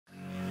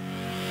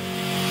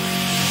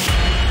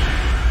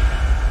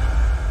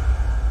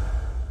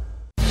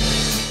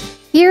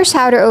Here's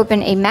how to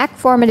open a Mac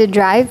formatted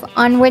drive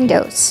on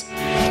Windows.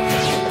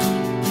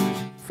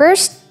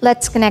 First,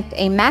 let's connect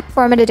a Mac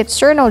formatted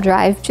external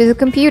drive to the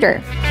computer.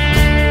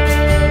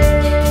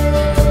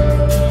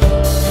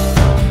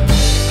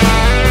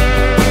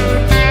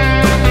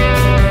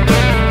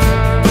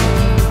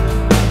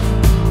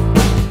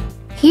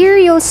 Here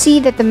you'll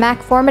see that the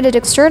Mac formatted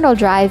external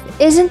drive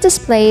isn't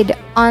displayed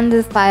on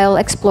the File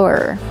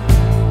Explorer.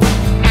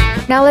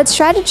 Now let's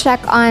try to check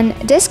on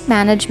Disk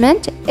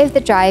Management if the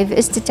drive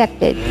is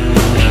detected.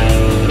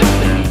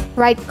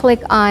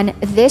 Right-click on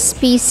this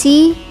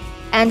PC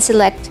and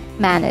select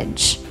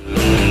Manage.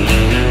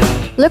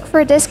 Look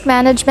for Disk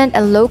Management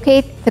and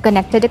locate the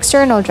connected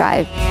external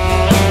drive.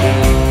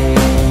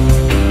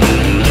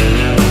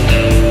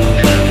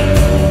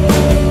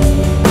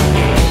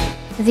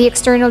 The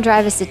external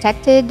drive is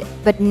detected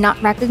but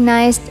not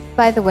recognized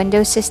by the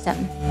Windows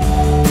system.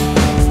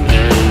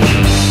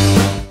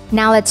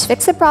 Now let's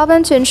fix the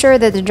problem to ensure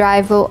that the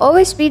drive will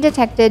always be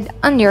detected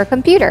on your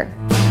computer.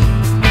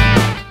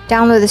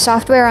 Download the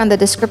software on the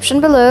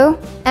description below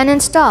and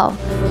install.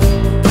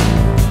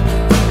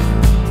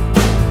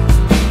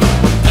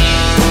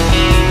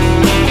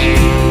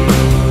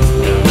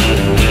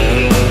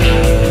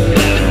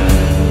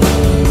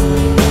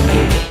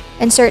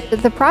 Insert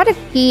the product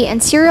key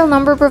and serial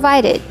number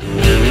provided.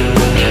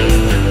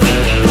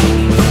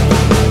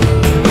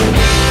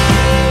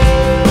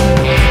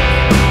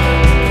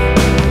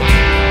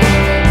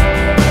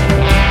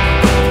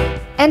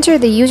 Enter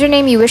the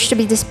username you wish to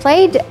be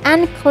displayed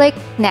and click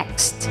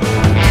Next.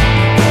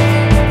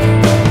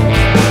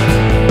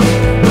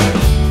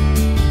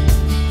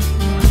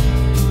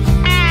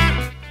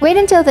 Wait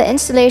until the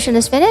installation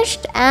is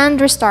finished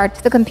and restart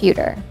the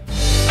computer.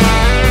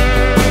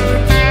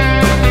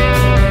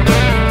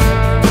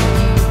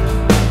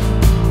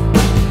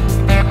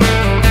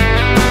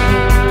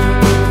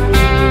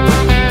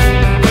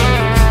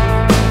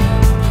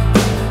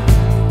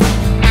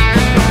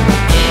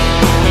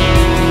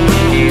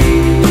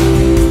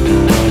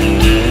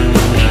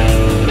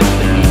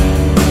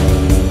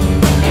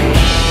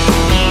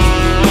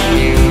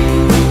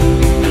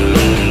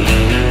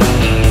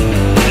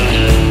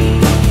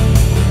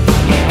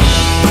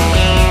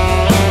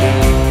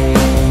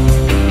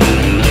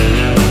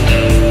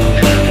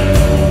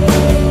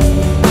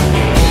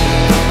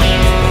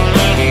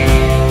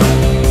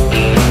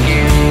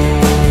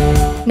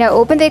 Now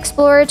open the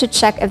Explorer to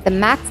check if the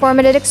Mac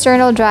formatted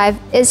external drive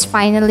is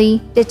finally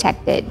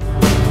detected.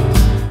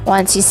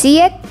 Once you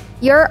see it,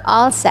 you're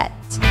all set.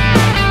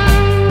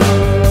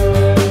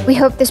 We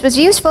hope this was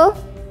useful.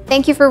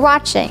 Thank you for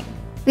watching.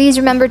 Please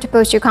remember to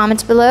post your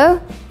comments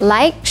below,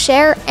 like,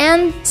 share,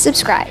 and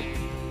subscribe.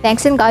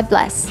 Thanks and God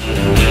bless.